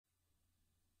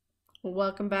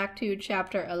Welcome back to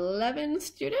chapter 11,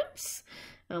 students.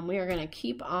 We are going to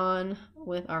keep on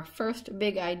with our first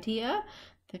big idea,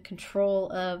 the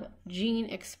control of gene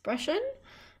expression.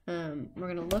 We're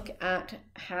going to look at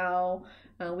how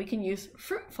we can use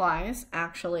fruit flies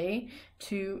actually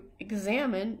to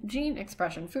examine gene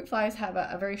expression. Fruit flies have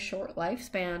a very short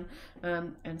lifespan,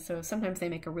 and so sometimes they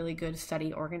make a really good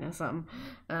study organism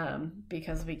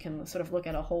because we can sort of look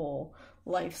at a whole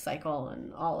life cycle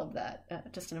and all of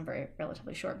that just in a very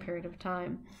relatively short period of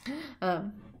time.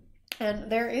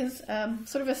 And there is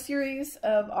sort of a series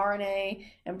of RNA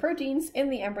and proteins in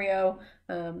the embryo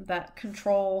that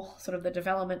control sort of the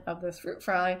development of this fruit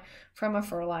fly from a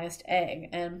fertilized egg.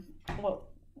 And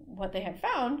what they have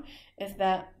found is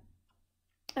that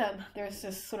there's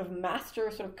this sort of master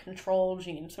sort of control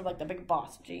gene, sort of like the big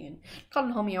boss gene, called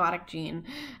an homeotic gene,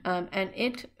 and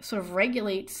it sort of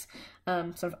regulates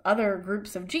sort of other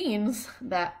groups of genes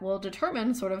that will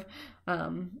determine sort of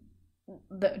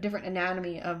the different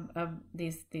anatomy of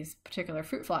these particular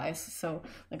fruit flies. So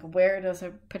like where does a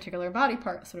particular body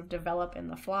part sort of develop in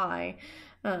the fly,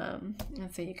 and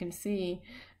so you can see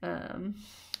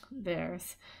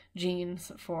there's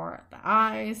genes for the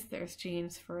eyes, there's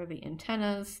genes for the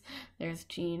antennas, there's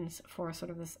genes for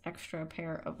sort of this extra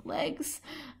pair of legs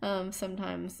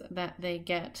sometimes that they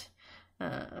get,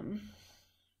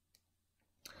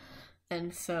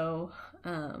 and so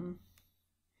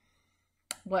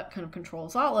what kind of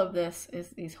controls all of this is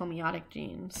these homeotic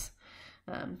genes.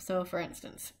 So for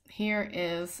instance, here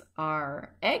is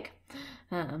our egg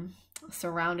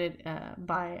surrounded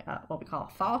by what we call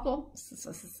a follicle. So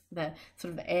this is the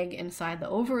sort of the egg inside the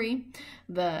ovary.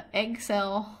 The egg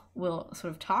cell will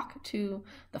sort of talk to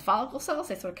the follicle cells.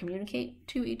 They sort of communicate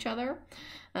to each other.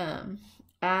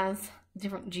 As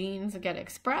different genes get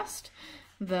expressed,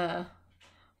 the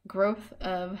growth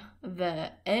of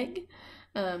the egg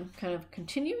kind of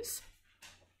continues,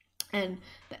 and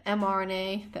the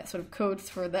mRNA that sort of codes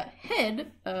for the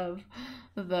head of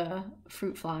the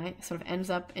fruit fly sort of ends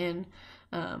up in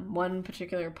one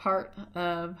particular part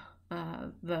of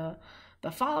the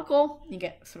follicle. You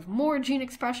get sort of more gene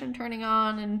expression turning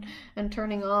on and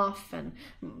turning off, and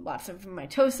lots of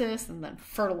mitosis, and then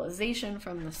fertilization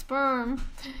from the sperm,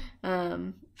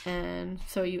 and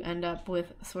so you end up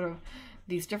with sort of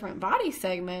these different body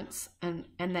segments and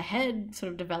the head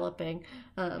sort of developing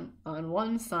on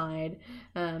one side.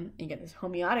 You get this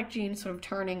homeotic gene sort of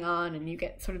turning on, and you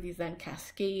get sort of these then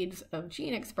cascades of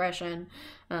gene expression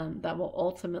that will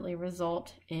ultimately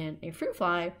result in a fruit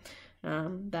fly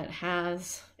that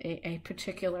has a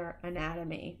particular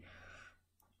anatomy.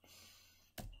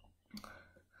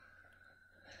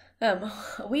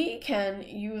 We can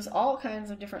use all kinds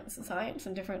of different science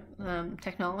and different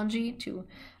technology to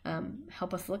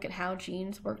help us look at how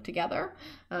genes work together.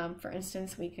 For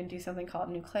instance, we can do something called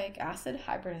nucleic acid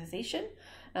hybridization,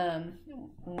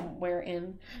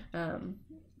 wherein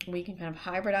we can kind of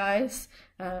hybridize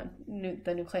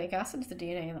the nucleic acids, the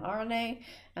DNA and the RNA,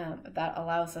 that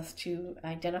allows us to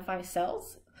identify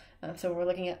cells. So we're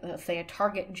looking at, let's say, a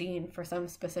target gene for some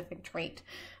specific trait.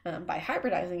 By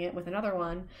hybridizing it with another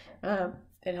one,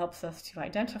 it helps us to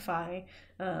identify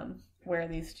where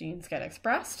these genes get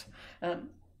expressed.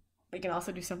 We can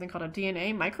also do something called a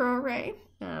DNA microarray.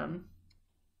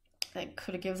 That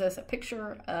kind of gives us a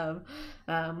picture of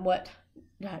what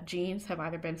genes have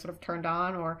either been sort of turned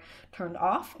on or turned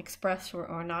off, expressed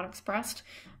or not expressed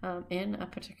in a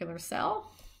particular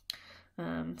cell.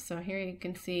 So here you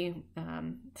can see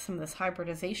some of this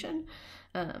hybridization.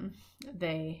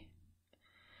 They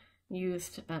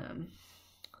used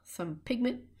some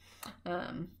pigment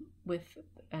and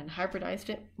hybridized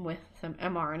it with some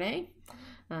mRNA.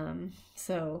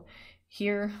 So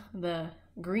here the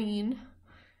green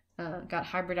got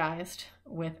hybridized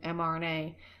with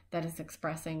mRNA that is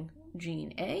expressing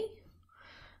gene A.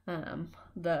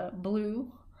 The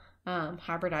blue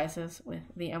hybridizes with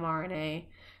the mRNA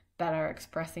that are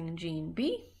expressing gene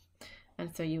B,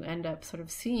 and so you end up sort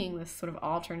of seeing this sort of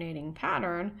alternating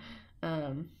pattern,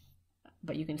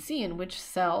 but you can see in which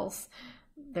cells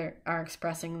they are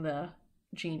expressing the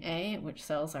gene A and which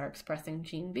cells are expressing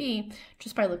gene B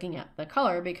just by looking at the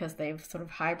color, because they've sort of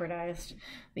hybridized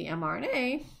the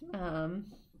mRNA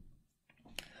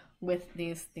with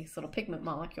these little pigment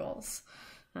molecules,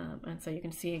 and so you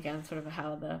can see again sort of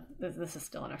how this is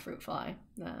still in a fruit fly.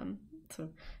 Sort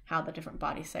of how the different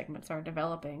body segments are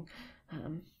developing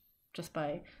just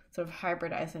by sort of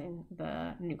hybridizing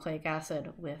the nucleic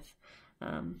acid with,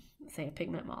 say, a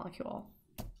pigment molecule.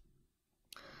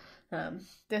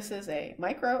 This is a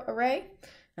microarray.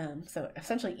 So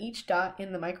essentially each dot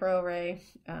in the microarray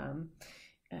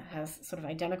has sort of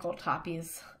identical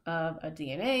copies of a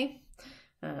DNA,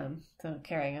 so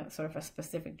carrying a sort of a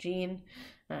specific gene.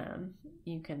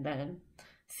 You can then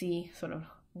see sort of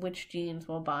which genes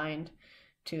will bind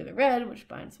to the red, which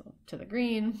binds to the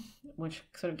green, which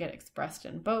sort of get expressed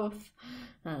in both.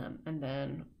 And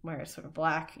then where it's sort of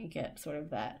black, you get sort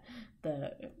of that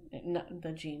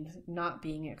the genes not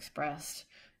being expressed,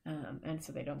 and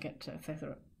so they don't get to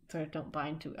sort of don't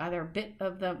bind to either bit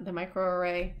of the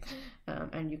microarray.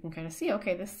 And you can kind of see,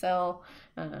 okay, this cell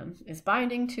is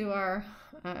binding to our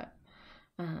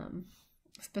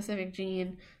specific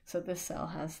gene, so this cell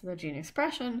has the gene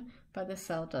expression, but this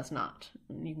cell does not.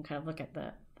 And you can kind of look at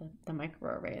the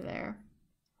microarray there.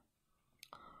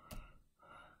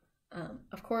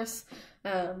 Of course,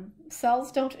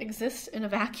 cells don't exist in a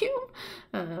vacuum.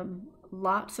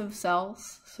 Lots of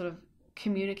cells sort of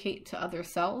communicate to other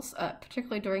cells,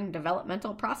 particularly during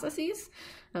developmental processes.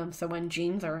 So when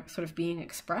genes are sort of being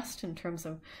expressed in terms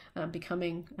of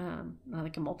becoming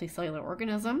like a multicellular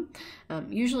organism,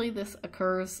 usually this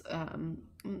occurs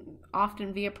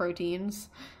often via proteins.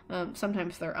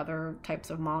 Sometimes there are other types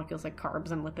of molecules like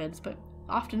carbs and lipids, but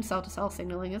often cell-to-cell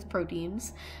signaling is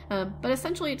proteins. But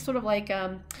essentially it's sort of like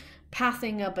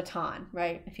passing a baton,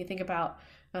 right? If you think about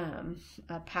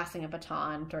passing a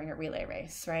baton during a relay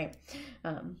race, right?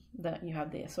 That you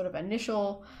have the sort of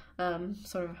initial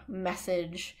sort of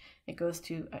message, it goes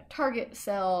to a target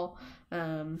cell,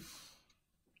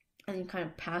 and you kind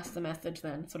of pass the message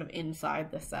then sort of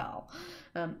inside the cell.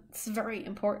 It's very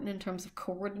important in terms of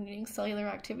coordinating cellular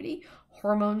activity.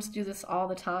 Hormones do this all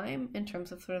the time in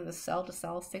terms of sort of the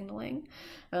cell-to-cell signaling.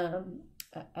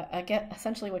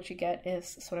 Essentially what you get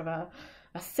is sort of a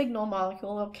signal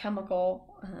molecule, a little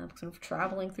chemical, sort of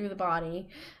traveling through the body,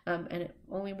 and it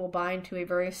only will bind to a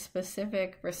very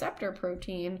specific receptor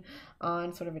protein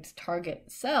on sort of its target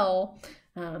cell,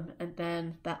 and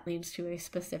then that leads to a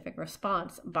specific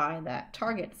response by that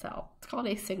target cell. It's called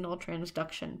a signal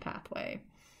transduction pathway.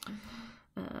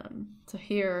 So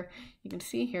here you can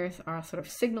see here's our sort of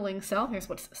signaling cell. Here's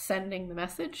what's sending the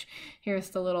message. Here's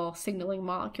the little signaling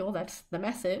molecule, that's the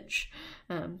message.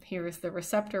 Here's the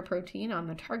receptor protein on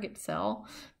the target cell.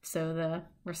 So the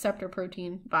receptor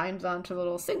protein binds onto the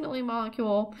little signaling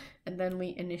molecule, and then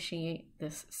we initiate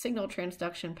this signal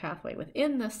transduction pathway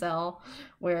within the cell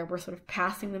where we're sort of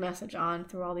passing the message on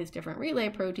through all these different relay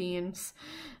proteins.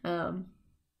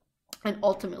 And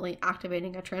ultimately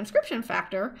activating a transcription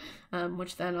factor,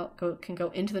 which then can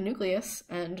go into the nucleus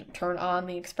and turn on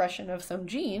the expression of some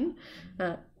gene,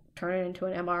 turn it into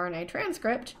an mRNA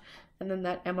transcript, and then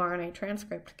that mRNA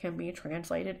transcript can be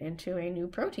translated into a new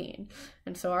protein.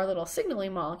 And so our little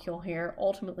signaling molecule here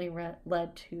ultimately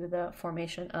led to the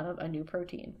formation of a new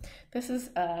protein. This is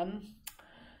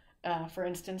for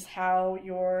instance, how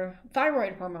your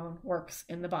thyroid hormone works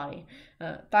in the body.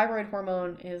 Thyroid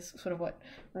hormone is sort of what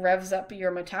revs up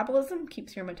your metabolism,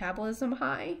 keeps your metabolism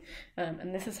high,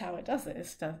 and this is how it does it.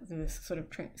 It's through this sort of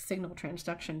signal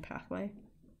transduction pathway,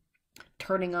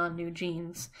 turning on new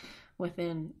genes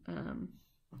within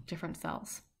different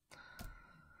cells.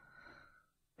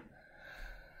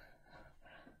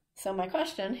 So my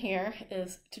question here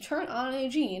is, to turn on a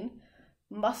gene,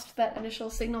 must that initial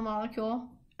signal molecule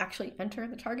actually enter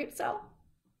the target cell?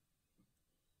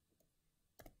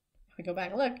 If we go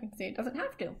back and look, you can see it doesn't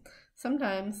have to.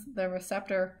 Sometimes the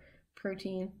receptor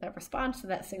protein that responds to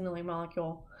that signaling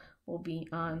molecule will be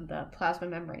on the plasma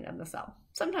membrane of the cell.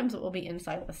 Sometimes it will be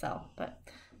inside the cell, but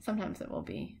sometimes it will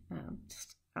be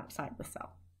just outside the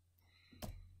cell.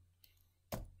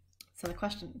 So the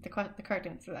correct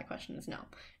answer to that question is no.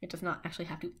 It does not actually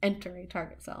have to enter a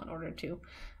target cell in order to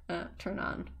turn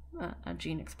on a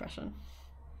gene expression.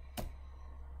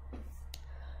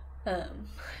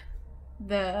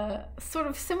 The sort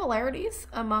of similarities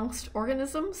amongst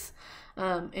organisms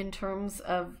in terms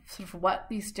of sort of what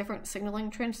these different signaling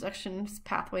transduction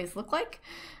pathways look like,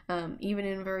 even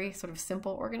in very sort of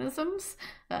simple organisms,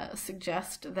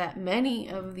 suggest that many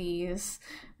of these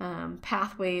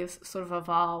pathways sort of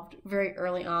evolved very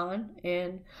early on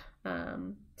in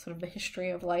sort of the history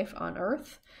of life on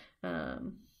Earth.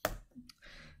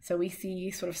 So we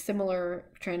see sort of similar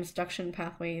transduction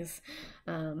pathways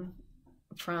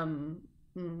from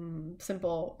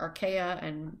simple archaea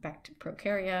and back to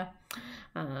prokarya,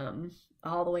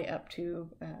 all the way up to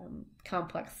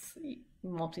complex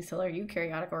multicellular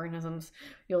eukaryotic organisms.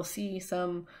 You'll see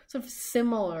some sort of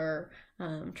similar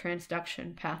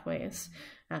transduction pathways.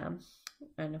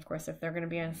 And of course, if they're going to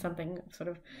be on something sort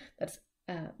of that's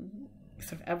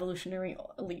sort of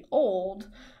evolutionarily old,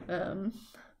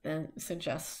 then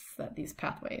suggests that these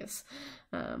pathways,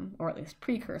 or at least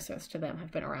precursors to them,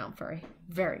 have been around for a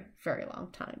very, very long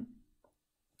time.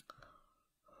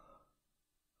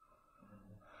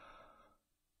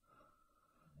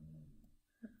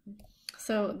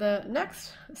 So the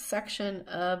next section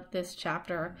of this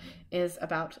chapter is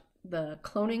about the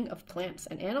cloning of plants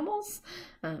and animals.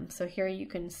 So here you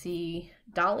can see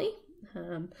Dolly.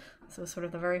 So sort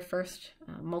of the very first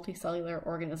multicellular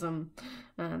organism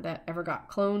that ever got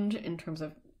cloned in terms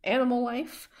of animal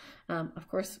life. Of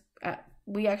course,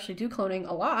 we actually do cloning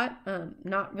a lot,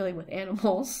 not really with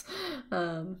animals,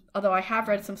 although I have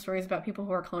read some stories about people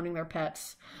who are cloning their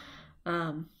pets,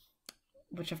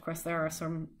 which of course there are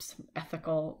some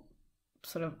ethical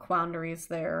sort of quandaries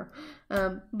there.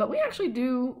 But we actually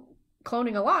do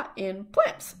cloning a lot in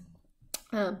plants.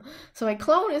 So a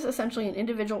clone is essentially an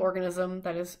individual organism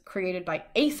that is created by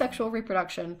asexual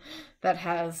reproduction that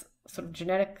has sort of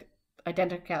genetic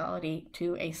identicality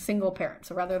to a single parent.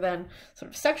 So rather than sort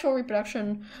of sexual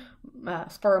reproduction,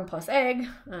 sperm plus egg,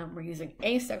 we're using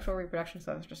asexual reproduction,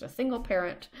 so it's just a single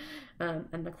parent,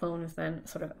 and the clone is then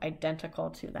sort of identical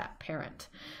to that parent.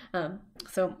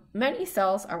 So many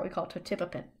cells are what we call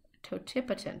totipotent,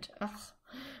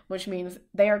 which means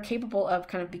they are capable of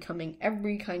kind of becoming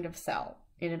every kind of cell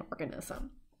in an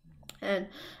organism. And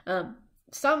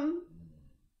some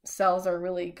cells are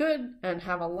really good and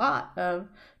have a lot of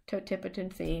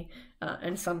totipotency,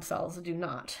 and some cells do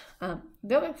not.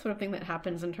 The other sort of thing that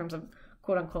happens in terms of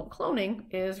quote-unquote cloning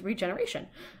is regeneration,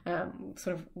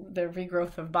 sort of the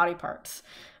regrowth of body parts.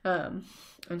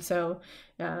 And so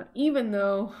even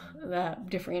though that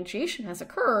differentiation has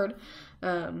occurred,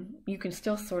 you can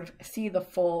still sort of see the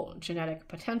full genetic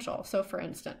potential. So for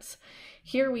instance,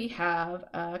 here we have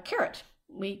a carrot.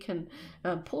 We can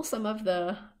pull some of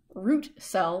the root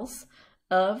cells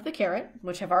of the carrot,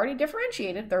 which have already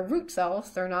differentiated. They're root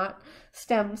cells, they're not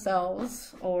stem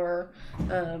cells or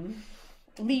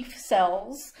leaf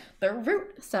cells, they're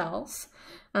root cells.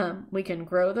 We can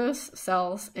grow those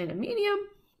cells in a medium.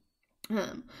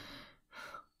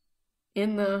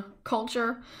 In the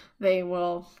culture, they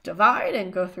will divide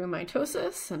and go through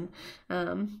mitosis and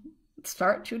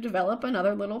start to develop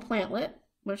another little plantlet,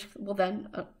 which will then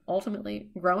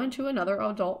ultimately grow into another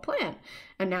adult plant.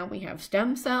 And now we have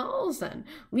stem cells and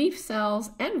leaf cells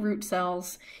and root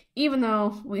cells, even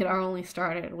though we had only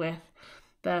started with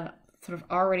the sort of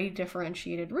already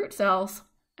differentiated root cells.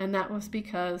 And that was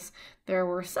because there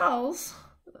were cells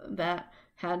that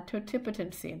had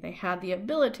totipotency. They had the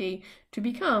ability to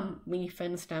become leaf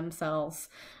and stem cells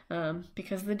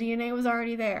because the DNA was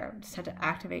already there. Just had to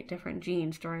activate different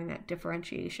genes during that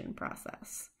differentiation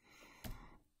process.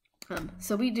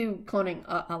 So we do cloning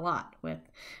a lot with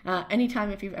anytime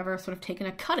if you've ever sort of taken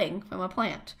a cutting from a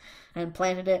plant and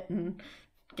planted it and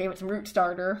gave it some root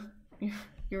starter,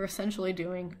 you're essentially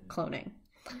doing cloning.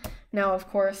 Now, of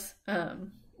course,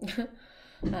 cloning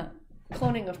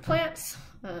of plants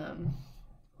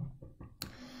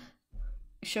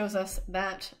shows us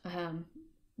that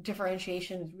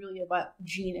differentiation is really about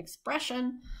gene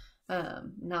expression,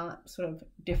 not sort of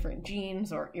different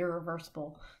genes or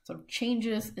irreversible sort of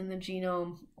changes in the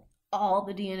genome. All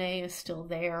the DNA is still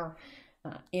there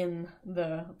in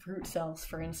the root cells,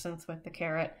 for instance, with the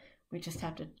carrot. We just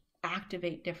have to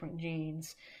activate different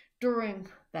genes during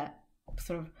that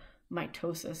sort of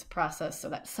mitosis process so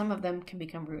that some of them can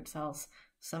become root cells,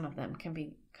 some of them can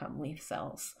become leaf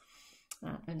cells,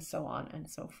 and so on and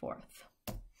so forth.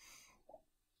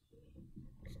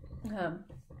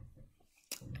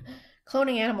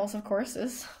 Cloning animals, of course,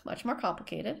 is much more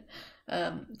complicated.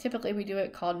 Typically, we do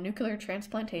it called nuclear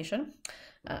transplantation.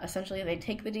 Essentially, they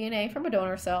take the DNA from a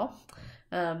donor cell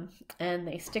and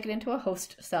they stick it into a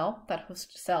host cell. That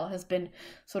host cell has been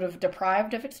sort of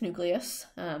deprived of its nucleus.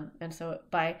 And so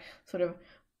by sort of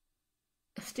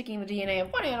sticking the DNA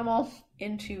of one animal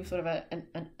into sort of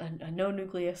a no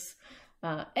nucleus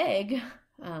egg,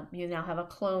 you now have a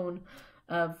clone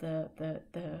of the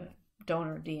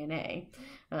donor DNA.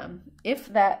 If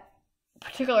that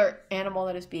particular animal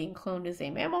that is being cloned is a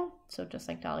mammal, so just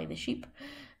like Dolly the sheep,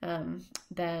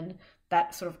 then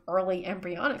that sort of early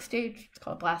embryonic stage, it's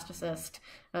called blastocyst,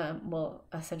 will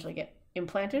essentially get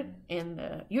implanted in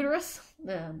the uterus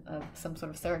of some sort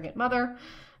of surrogate mother.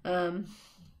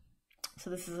 So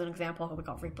this is an example of what we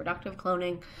call reproductive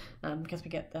cloning, because we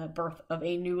get the birth of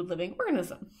a new living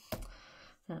organism.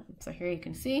 So here you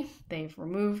can see they've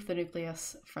removed the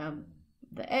nucleus from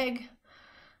the egg.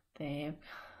 They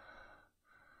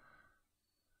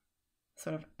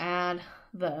sort of add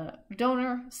the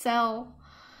donor cell,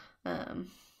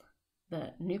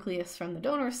 the nucleus from the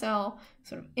donor cell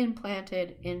sort of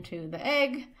implanted into the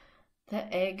egg.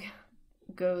 the egg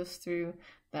goes through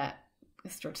that,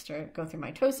 starts to go through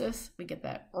mitosis. We get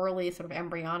that early sort of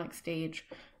embryonic stage.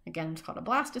 Again, it's called a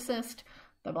blastocyst.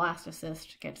 The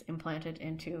blastocyst gets implanted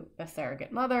into a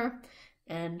surrogate mother,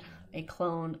 and a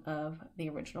clone of the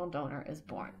original donor is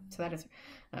born. So that is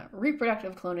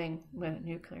reproductive cloning with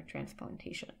nuclear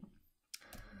transplantation.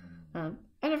 And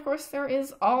of course, there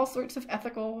is all sorts of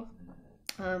ethical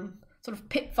sort of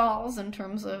pitfalls in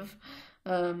terms of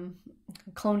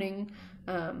cloning.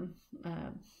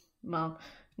 Well,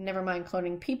 never mind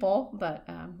cloning people, but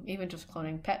even just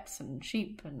cloning pets and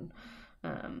sheep, and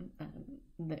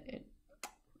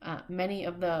many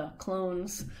of the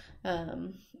clones,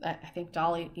 I think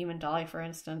Dolly, for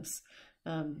instance,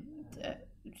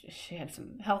 she had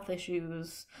some health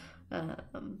issues, and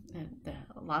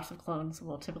lots of clones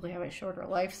will typically have a shorter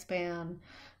lifespan.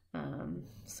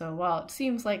 So while it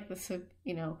seems like this would,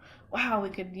 wow, we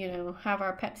could, have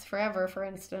our pets forever, for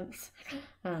instance,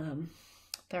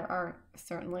 there are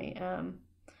certainly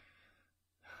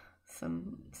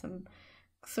some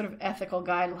sort of ethical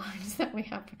guidelines that we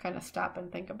have to kind of stop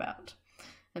and think about.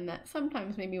 And that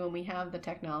sometimes maybe when we have the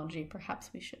technology, perhaps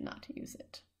we should not use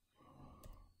it.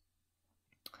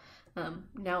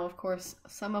 Now, of course,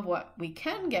 some of what we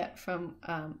can get from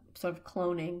sort of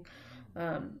cloning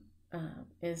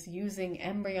is using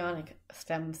embryonic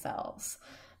stem cells.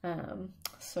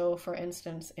 So for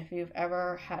instance, if you've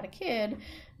ever had a kid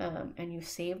and you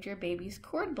saved your baby's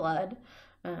cord blood,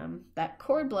 that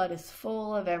cord blood is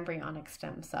full of embryonic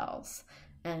stem cells.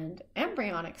 And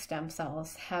embryonic stem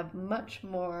cells have much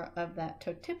more of that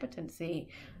totipotency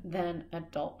than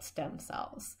adult stem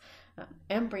cells.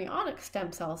 Embryonic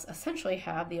stem cells essentially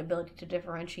have the ability to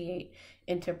differentiate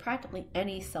into practically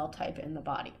any cell type in the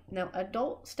body. Now,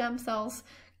 adult stem cells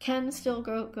can still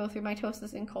go through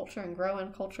mitosis in culture and grow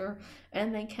in culture,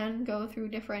 and they can go through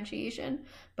differentiation,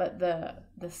 but the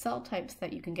cell types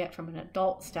that you can get from an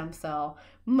adult stem cell,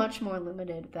 much more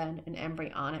limited than an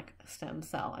embryonic stem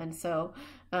cell. And so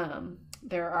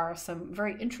there are some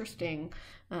very interesting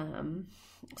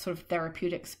sort of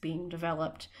therapeutics being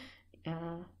developed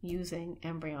using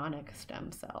embryonic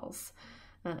stem cells.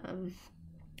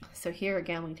 So here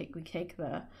again, we take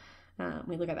the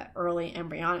we look at that early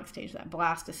embryonic stage, that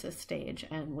blastocyst stage,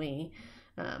 and we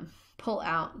pull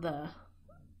out the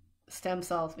stem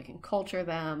cells. We can culture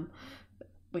them,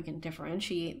 we can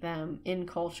differentiate them in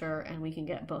culture, and we can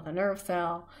get both a nerve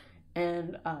cell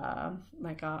and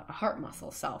like a heart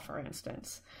muscle cell, for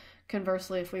instance.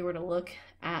 Conversely, if we were to look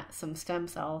at some stem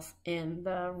cells in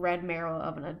the red marrow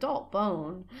of an adult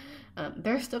bone,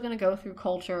 they're still going to go through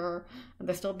culture,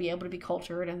 they'll still be able to be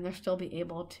cultured, and they'll still be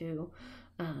able to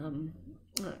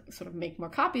sort of make more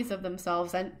copies of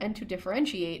themselves and to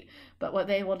differentiate, but what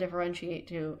they will differentiate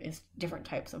to is different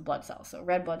types of blood cells. So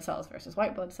red blood cells versus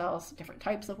white blood cells, different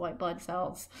types of white blood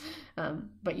cells,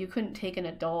 but you couldn't take an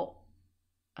adult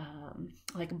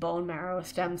like bone marrow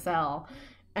stem cell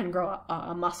and grow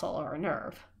a muscle or a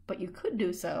nerve, but you could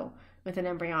do so with an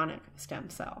embryonic stem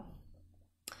cell.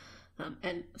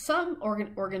 And some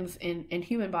organs in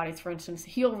human bodies, for instance,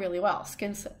 heal really well.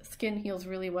 Skin heals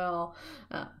really well,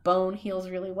 bone heals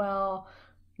really well,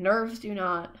 nerves do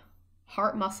not,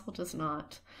 heart muscle does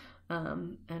not.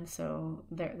 And so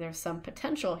there's some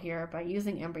potential here by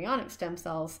using embryonic stem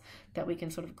cells that we can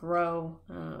sort of grow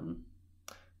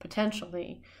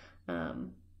potentially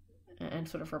and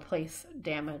sort of replace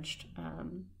damaged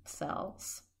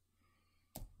cells.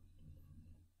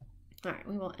 All right,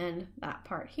 we will end that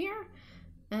part here.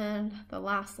 And the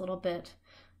last little bit,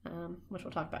 which we'll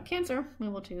talk about cancer, we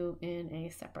will do in a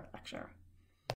separate lecture.